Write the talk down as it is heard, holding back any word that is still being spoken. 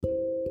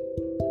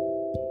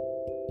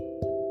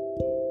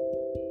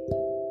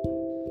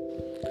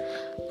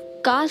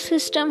Caste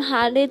system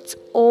had its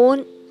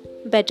own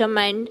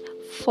betterment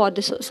for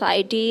the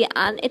society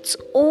and its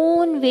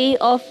own way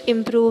of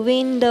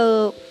improving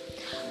the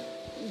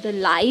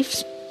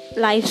lives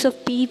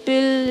of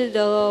people,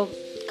 the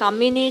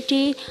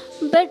community.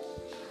 But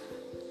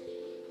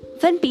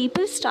when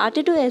people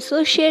started to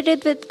associate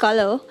it with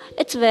color,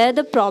 it's where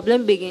the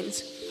problem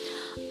begins.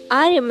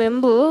 I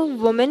remember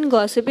women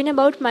gossiping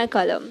about my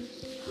color.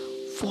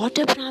 What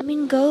a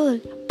Brahmin girl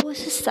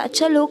possesses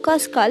such a low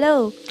caste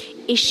color.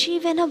 Is she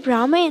even a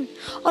Brahmin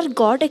or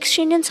got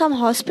exchanged in some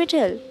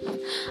hospital?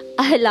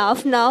 I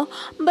laugh now,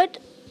 but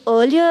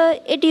earlier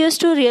it used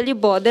to really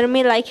bother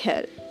me like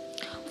hell.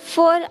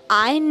 For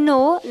I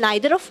know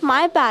neither of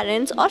my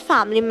parents or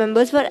family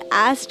members were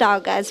as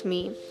dark as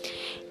me.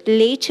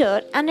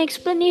 Later, an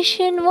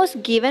explanation was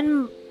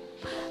given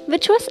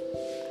which was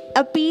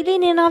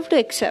appealing enough to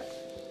accept.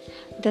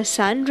 The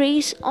sun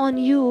rays on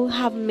you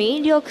have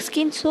made your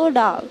skin so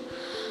dark.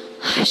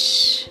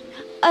 Hush,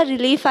 a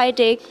relief I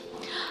take.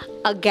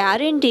 A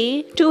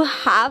guarantee to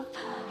have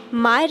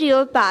my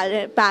real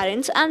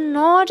parents and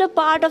not a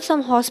part of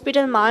some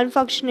hospital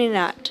malfunctioning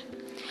act.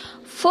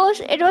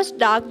 First, it was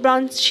dark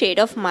brown shade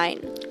of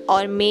mine,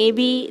 or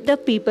maybe the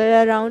people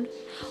around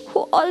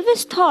who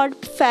always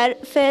thought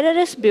fairer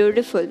is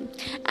beautiful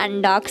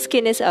and dark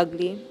skin is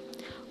ugly.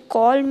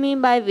 Called me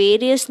by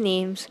various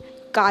names.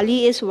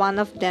 Kali is one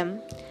of them.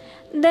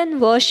 Then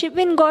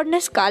worshiping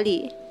goddess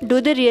Kali.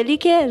 Do they really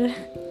care?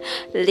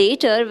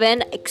 Later,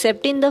 when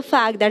accepting the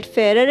fact that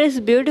fairer is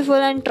beautiful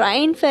and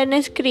trying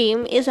fairness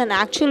cream is an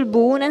actual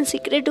boon and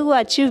secret to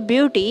achieve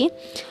beauty,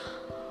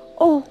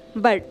 oh,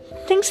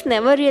 but things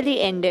never really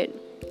ended.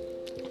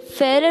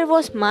 Fairer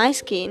was my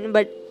skin,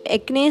 but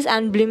acne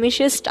and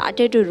blemishes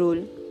started to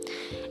rule.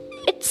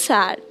 It's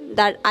sad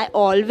that I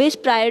always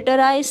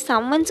prioritize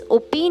someone's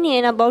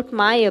opinion about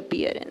my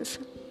appearance,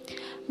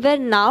 where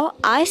now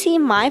I see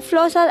my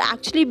flaws are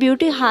actually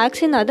beauty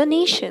hacks in other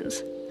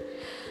nations.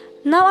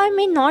 Now I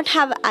may not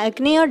have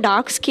acne or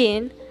dark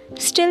skin,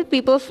 still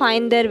people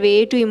find their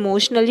way to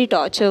emotionally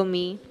torture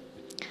me.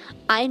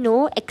 I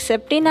know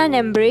accepting and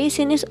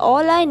embracing is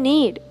all I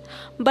need,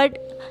 but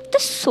the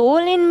soul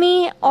in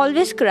me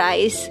always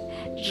cries,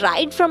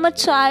 right from a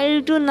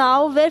child to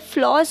now where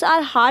flaws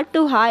are hard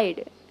to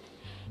hide.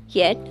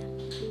 Yet,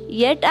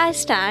 Yet I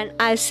stand,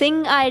 I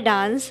sing, I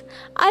dance,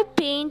 I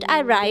paint,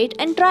 I write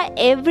and try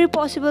every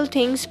possible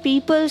things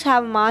people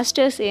have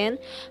masters in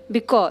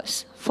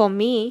because for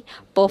me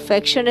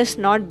perfection is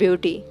not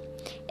beauty.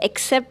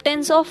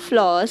 Acceptance of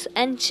flaws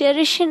and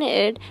cherishing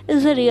it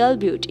is the real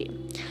beauty.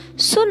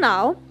 So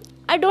now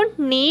I don't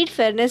need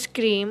fairness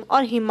cream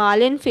or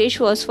Himalayan face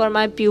wash for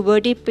my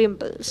puberty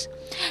pimples.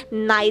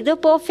 Neither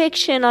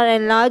perfection or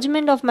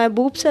enlargement of my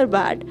boobs are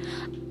bad.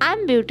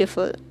 I'm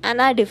beautiful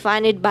and I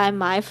define it by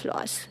my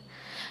flaws.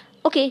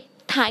 Okay,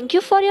 thank you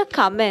for your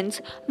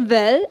comments.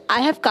 Well,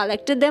 I have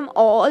collected them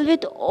all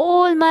with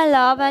all my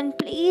love and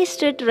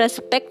placed it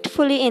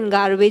respectfully in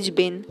garbage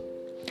bin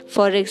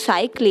for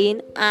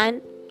recycling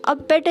and a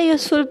better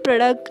useful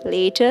product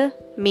later,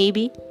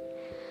 maybe.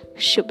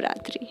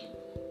 Shubhratri.